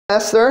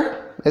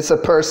Master is a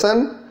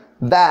person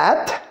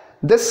that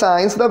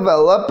designs,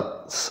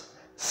 develops,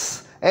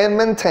 and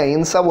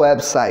maintains a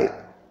website.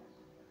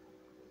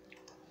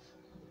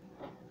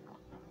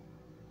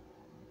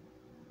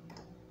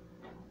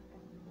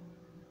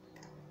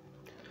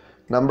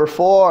 Number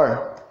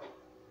 4,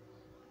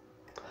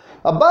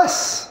 a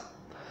bus.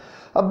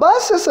 A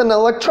bus is an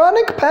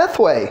electronic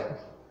pathway.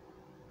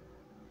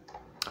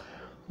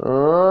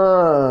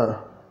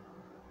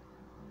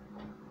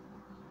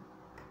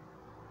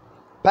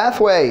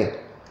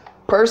 Pathway,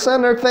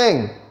 person or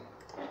thing,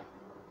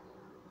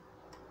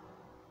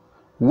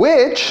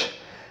 which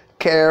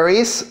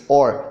carries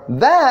or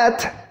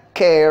that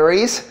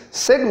carries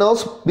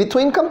signals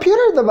between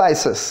computer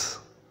devices.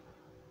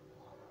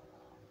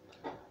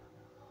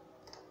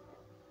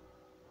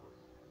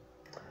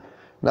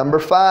 Number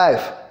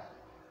 5.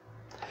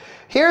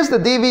 Here's the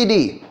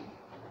DVD.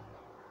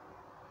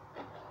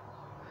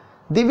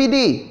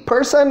 DVD,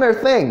 person or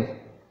thing.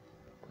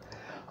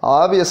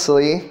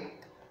 Obviously,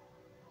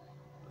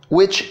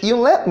 which you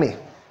lent me.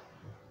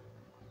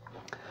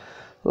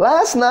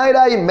 Last night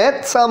I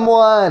met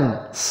someone,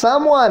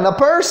 a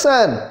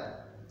person,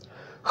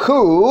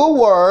 who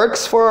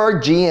works for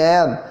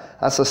GM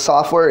as a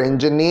software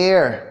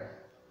engineer.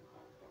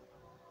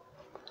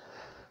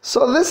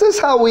 So this is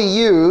how we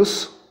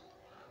use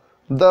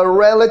the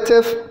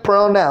relative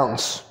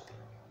pronouns,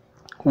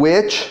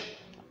 which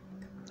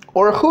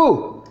or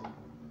who.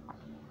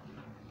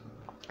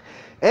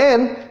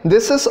 And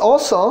this is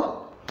also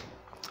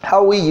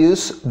how we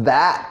use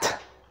that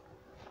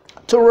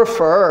to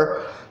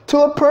refer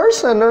to a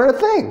person or a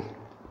thing.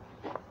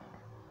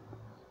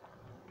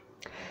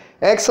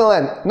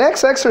 Excellent.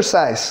 Next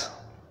exercise.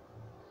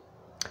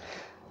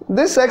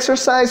 This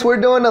exercise, we're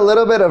doing a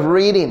little bit of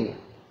reading.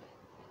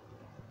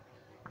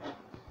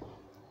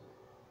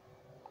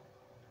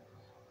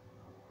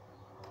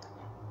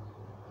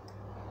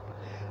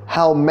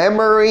 How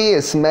memory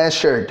is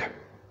measured.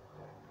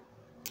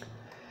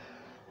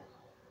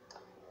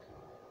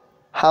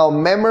 How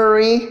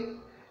memory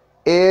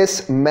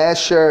is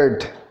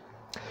measured.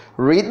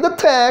 Read the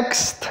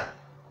text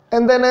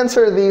and then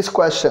answer these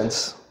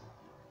questions.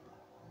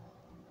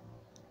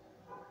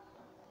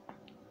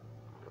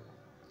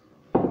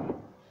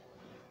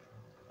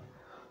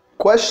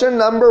 Question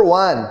number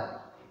 1.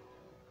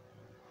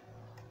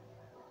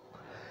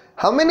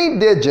 How many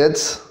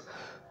digits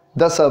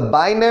does a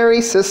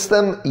binary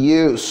system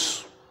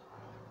use?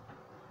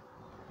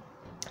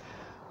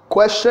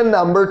 Question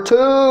number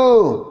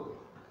 2.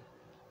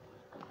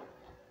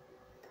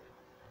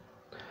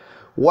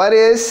 What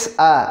is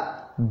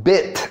a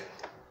bit?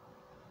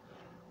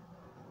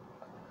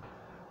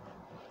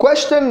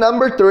 Question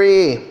number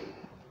 3.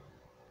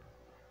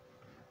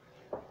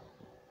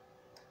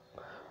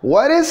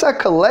 What is a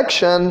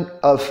collection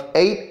of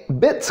 8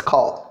 bits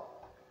called?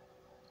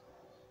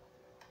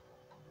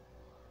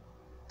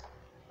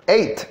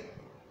 8.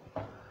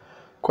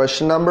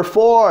 Question number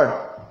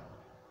 4.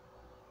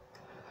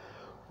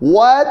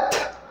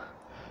 What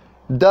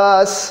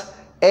does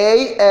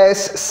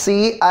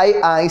ASCII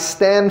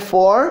stand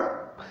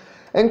for?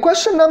 And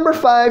question number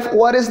 5,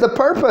 what is the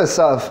purpose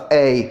of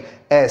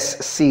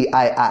ASCII?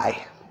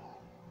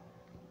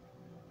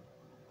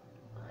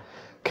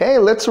 Okay,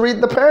 let's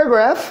read the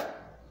paragraph.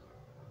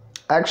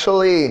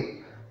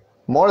 Actually,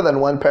 more than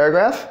one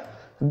paragraph.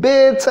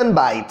 Bits and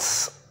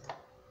bytes.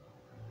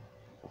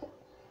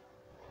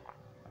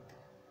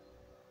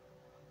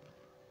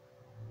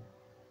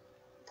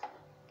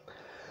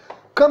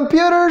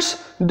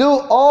 Computers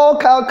do all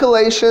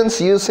calculations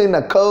using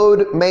a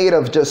code made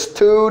of just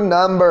 2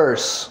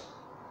 numbers.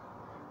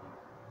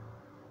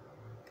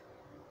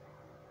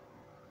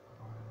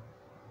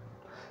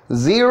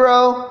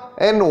 Zero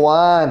and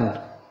 1.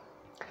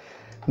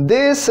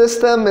 This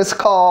system is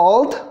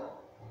called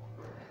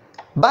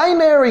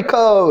binary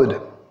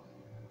code.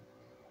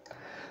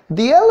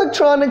 The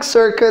electronic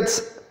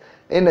circuits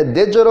in a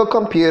digital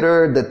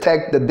computer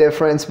detect the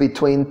difference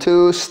between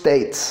 2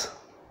 states.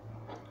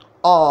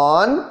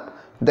 On,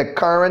 the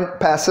current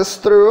passes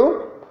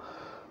through,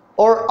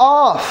 or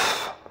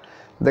off,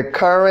 the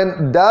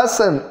current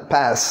doesn't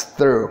pass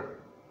through,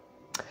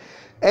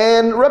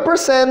 and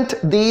represent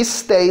these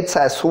states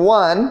as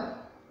 1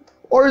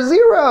 or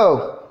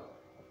 0.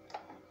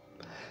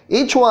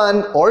 Each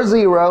 1 or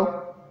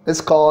 0 is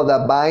called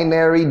a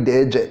binary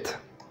digit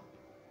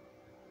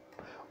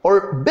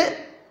or bit.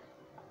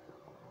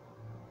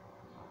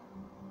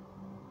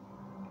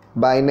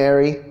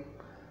 Binary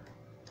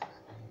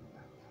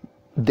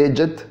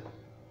digit,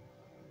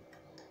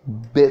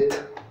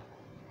 bit.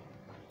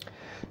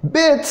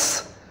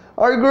 Bits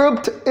are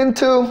grouped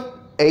into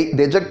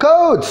 8-digit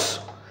codes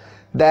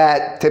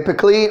that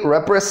typically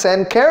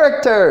represent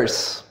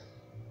characters,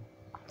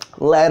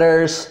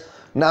 letters,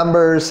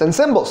 numbers, and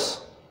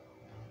symbols.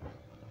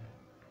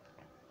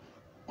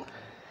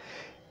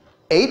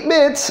 8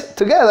 bits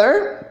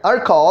together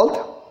are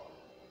called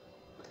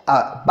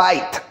a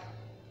byte.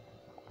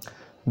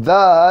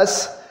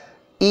 Thus,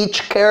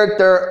 each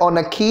character on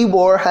a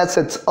keyboard has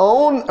its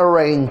own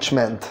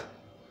arrangement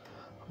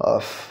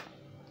of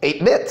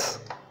 8 bits.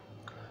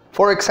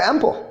 For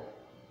example,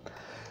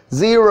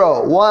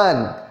 0,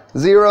 1,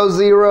 0,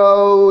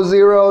 0,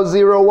 0,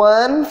 0,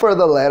 1 for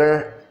the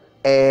letter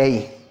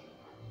A.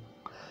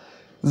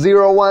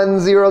 0, 1,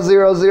 0,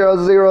 0,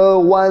 0, 0,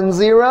 1,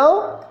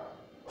 0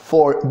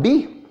 for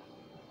B.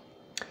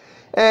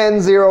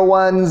 And 0,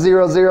 1,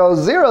 0, 0,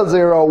 0,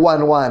 0,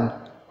 1, 1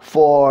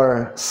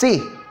 for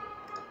C.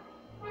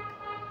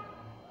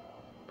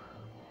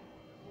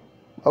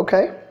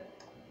 Okay.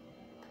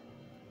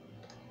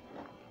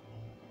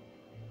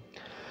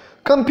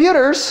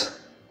 Computers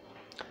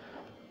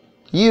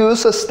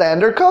use a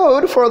standard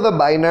code for the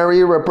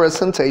binary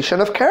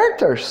representation of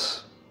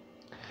characters.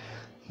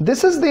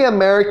 This is the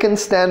American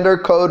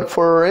Standard Code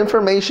for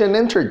Information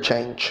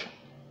Interchange,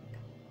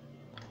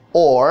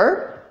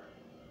 or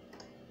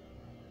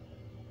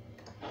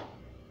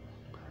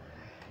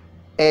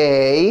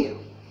A,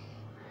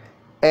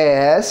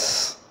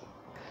 S,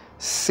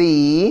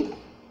 C,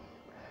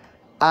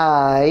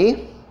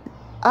 I.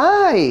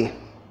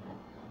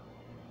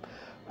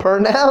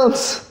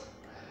 Pronounce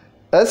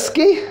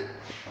ASCII.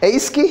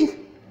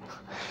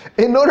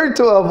 In order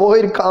to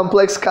avoid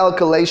complex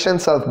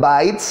calculations of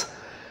bytes,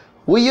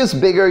 we use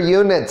bigger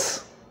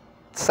units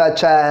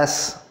such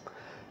as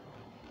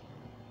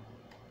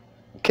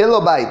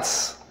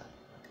kilobytes,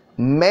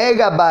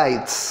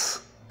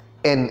 megabytes,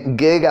 and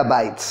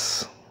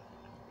gigabytes.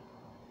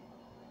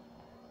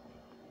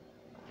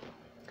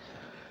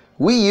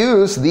 We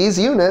use these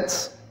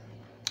units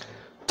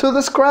to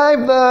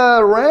describe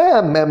the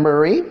RAM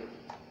memory,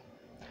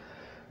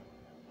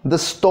 the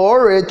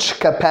storage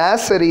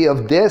capacity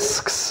of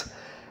disks,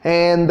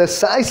 and the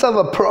size of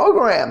a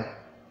program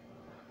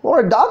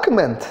or a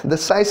document, the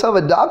size of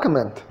a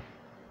document.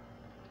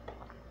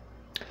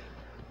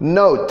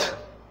 Note,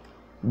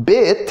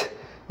 bit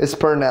is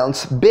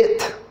pronounced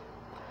bit.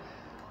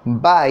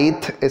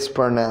 Byte is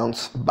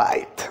pronounced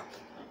byte.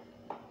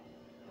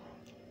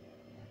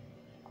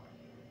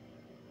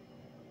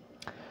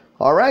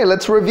 All right,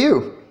 let's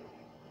review.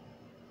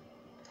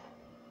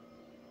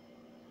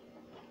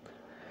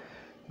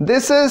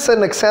 This is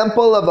an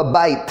example of a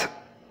byte.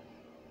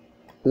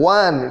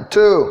 1,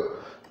 2,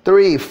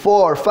 3,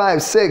 4,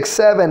 5, 6,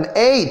 7,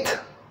 8.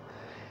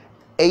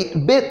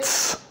 8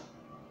 bits.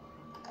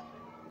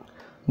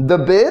 The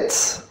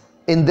bits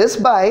in this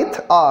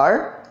byte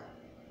are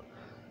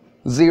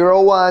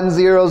 0, 1,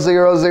 0,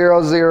 0,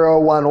 0,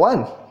 0, 1,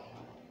 1.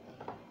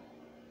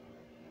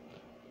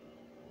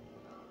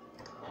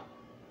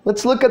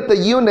 Let's look at the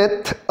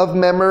unit of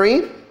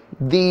memory,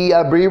 the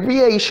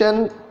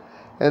abbreviation,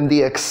 and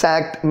the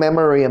exact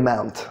memory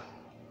amount.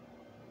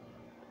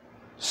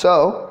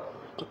 So,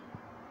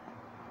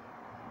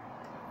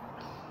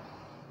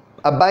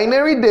 a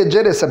binary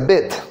digit is a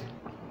bit,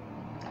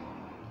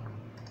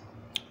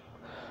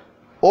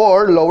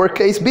 or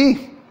lowercase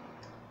b.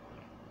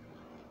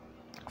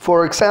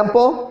 For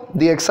example,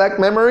 the exact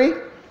memory,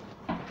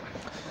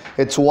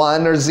 it's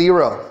 1 or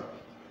 0.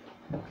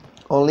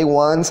 Only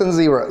ones and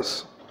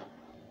zeros.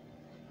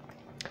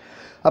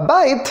 A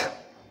byte,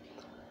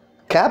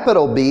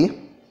 capital B,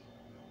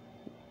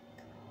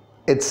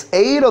 it's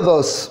 8 of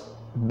those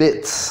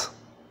bits.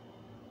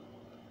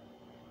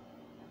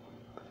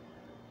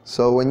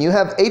 So when you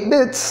have 8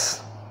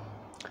 bits,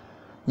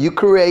 you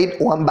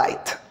create 1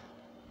 byte.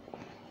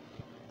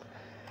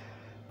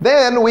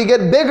 Then we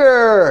get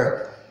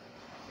bigger,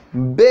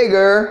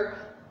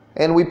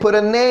 and we put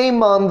a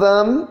name on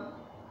them,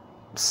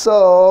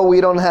 so we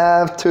don't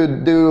have to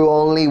do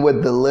only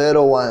with the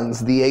little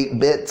ones, the 8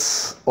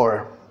 bits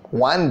or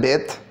 1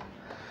 bit.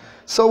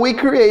 So we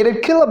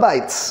created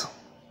kilobytes.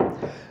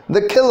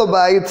 The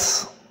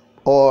kilobytes,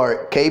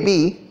 or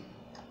KB,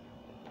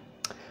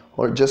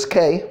 or just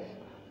K,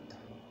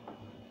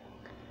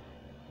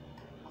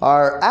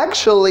 are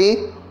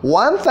actually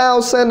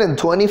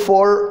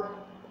 1,024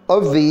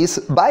 of these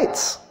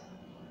bytes.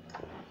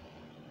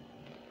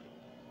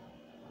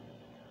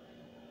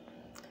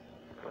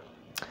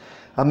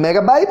 A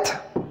megabyte,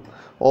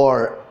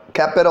 or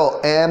capital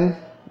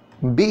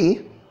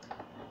MB,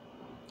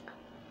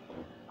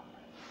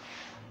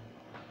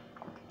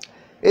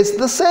 is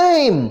the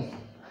same.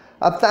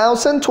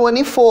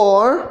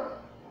 1,024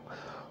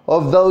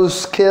 of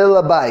those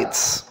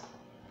kilobytes.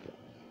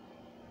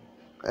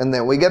 And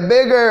then we get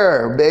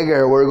bigger.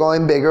 We're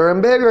going bigger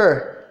and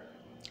bigger.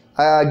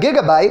 A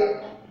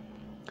gigabyte,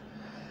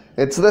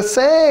 it's the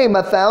same.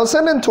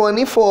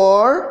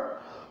 1,024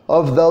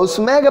 of those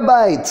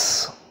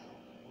megabytes.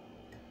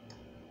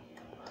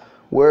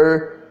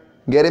 We're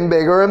getting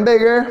bigger and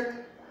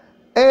bigger.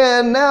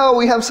 And now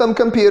we have some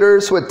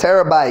computers with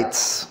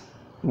terabytes,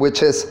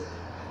 which is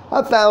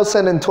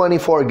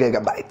 1,024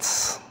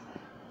 gigabytes.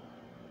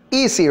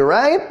 Easy,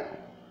 right?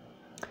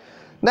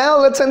 Now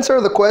let's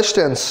answer the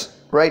questions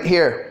right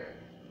here.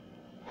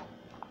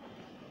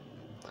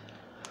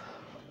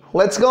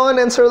 Let's go and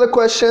answer the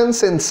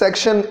questions in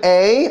section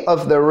A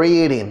of the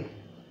reading.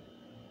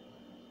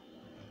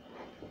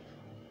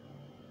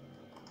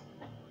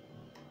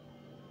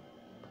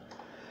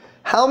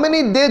 How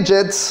many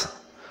digits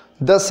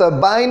does a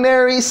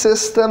binary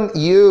system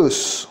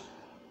use?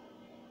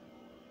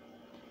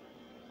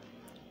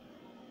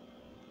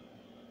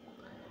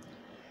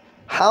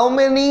 How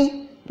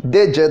many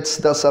digits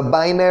does a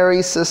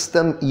binary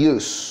system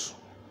use?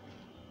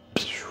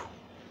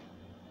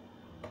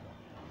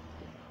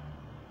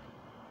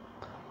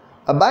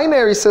 A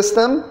binary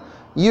system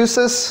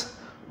uses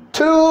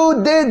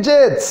 2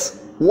 digits,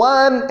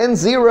 1 and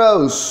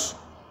zeros.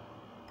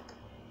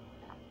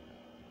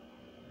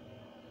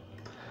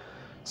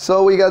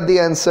 So we got the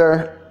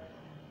answer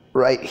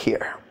right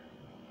here.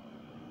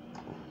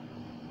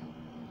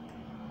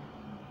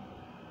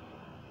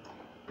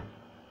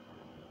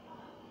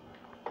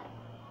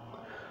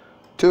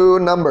 Two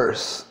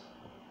numbers,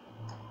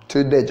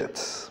 2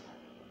 digits.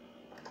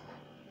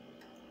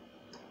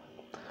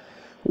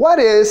 What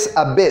is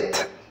a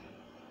bit?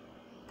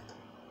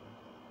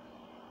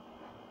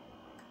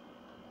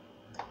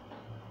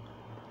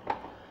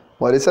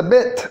 What is a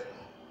bit?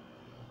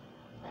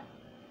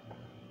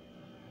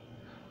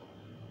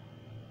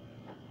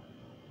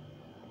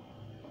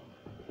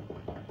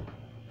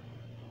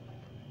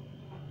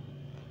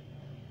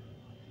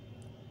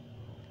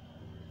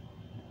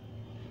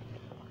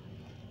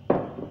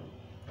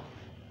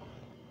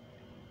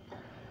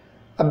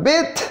 A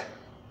bit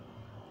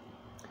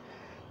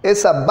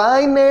is a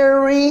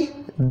binary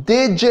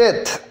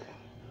digit,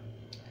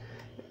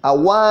 a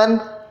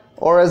 1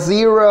 or a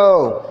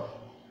 0.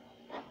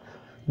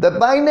 The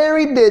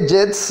binary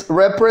digits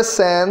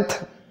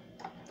represent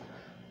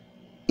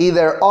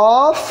either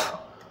off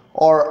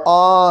or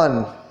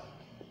on.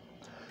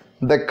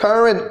 The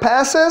current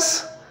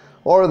passes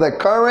or the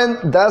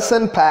current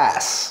doesn't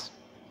pass.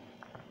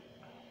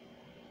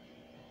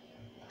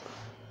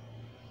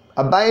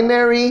 A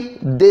binary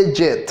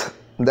digit,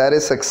 that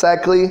is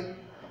exactly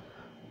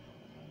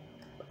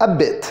a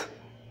bit.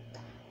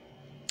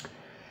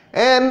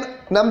 And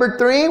number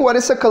 3, what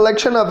is a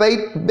collection of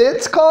 8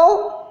 bits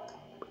called?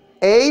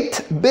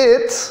 8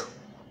 bits,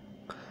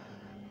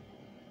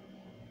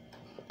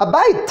 a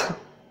byte.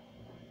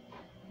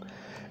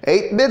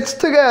 8 bits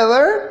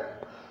together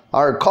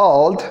are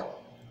called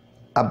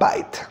a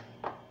byte.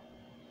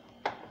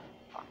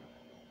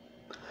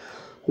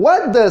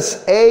 What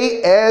does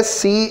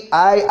ASCII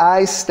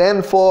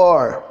stand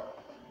for?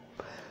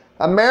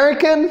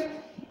 American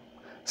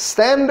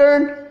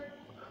Standard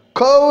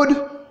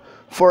Code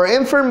for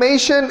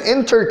Information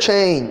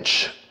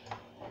Interchange.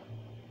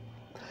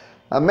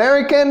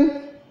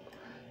 American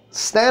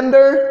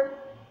Standard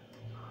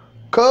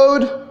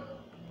Code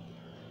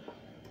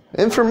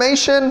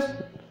Information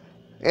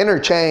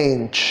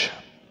Interchange.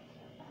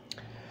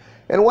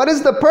 And what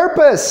is the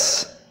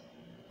purpose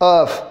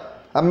of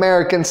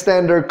American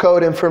Standard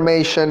Code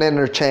Information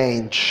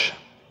Interchange?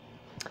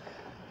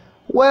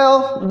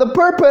 Well, the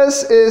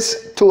purpose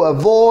is to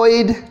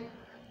avoid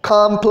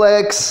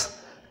complex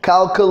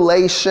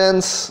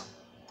calculations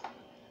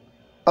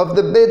of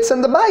the bits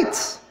and the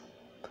bytes.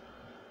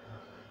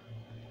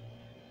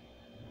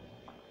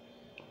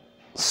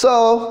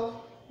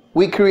 So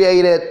we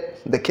created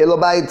the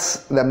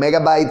kilobytes, the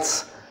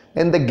megabytes,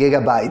 and the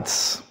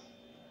gigabytes.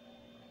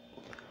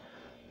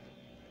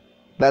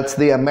 That's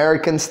the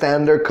American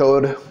Standard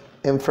Code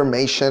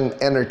Information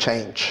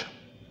Interchange.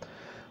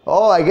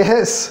 Oh, I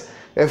guess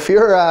if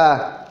you're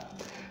a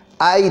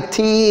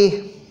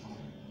IT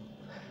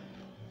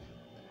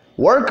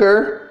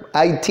worker,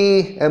 IT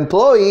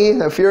employee,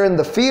 if you're in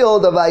the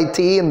field of IT,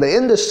 in the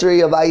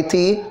industry of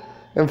IT,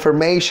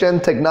 information,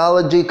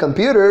 technology,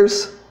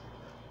 computers,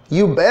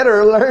 you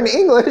better learn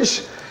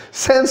English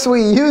since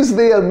we use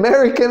the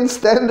American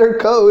Standard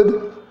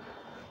Code.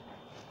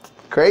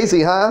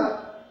 Crazy, huh?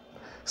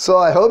 So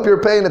I hope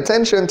you're paying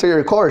attention to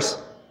your course.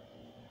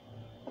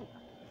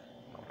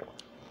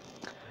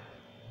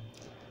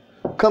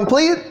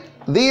 Complete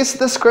these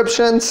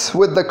descriptions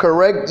with the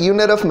correct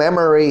unit of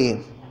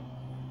memory.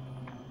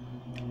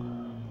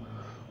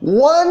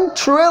 1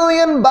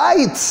 trillion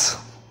bytes.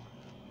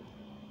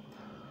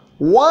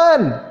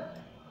 1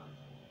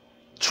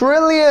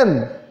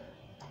 trillion.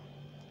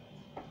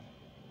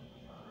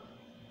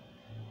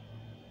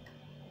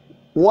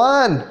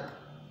 1,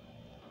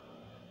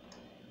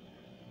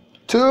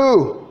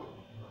 2,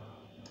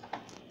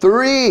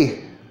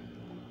 3,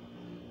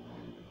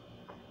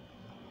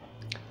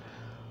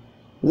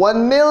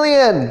 1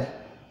 million,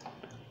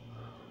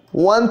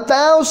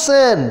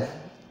 1,000,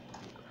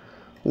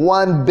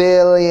 1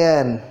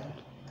 billion.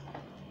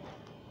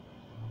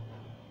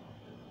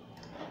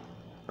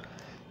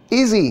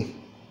 Easy.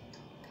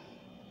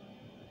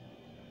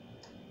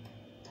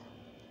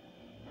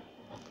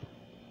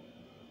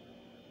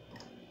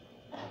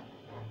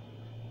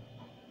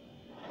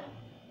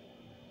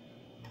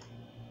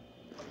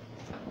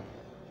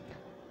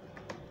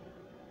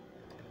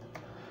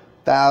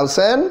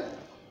 Thousand,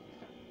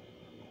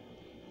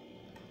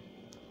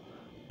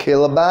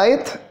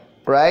 kilobyte,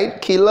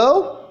 right?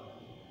 Kilo.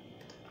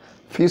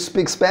 If you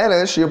speak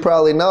Spanish, you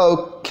probably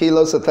know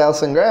kilo's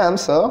 1,000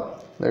 grams,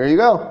 so there you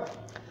go.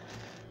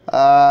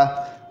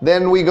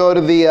 Then we go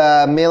to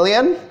the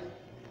million.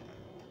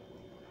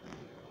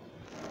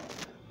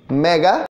 mega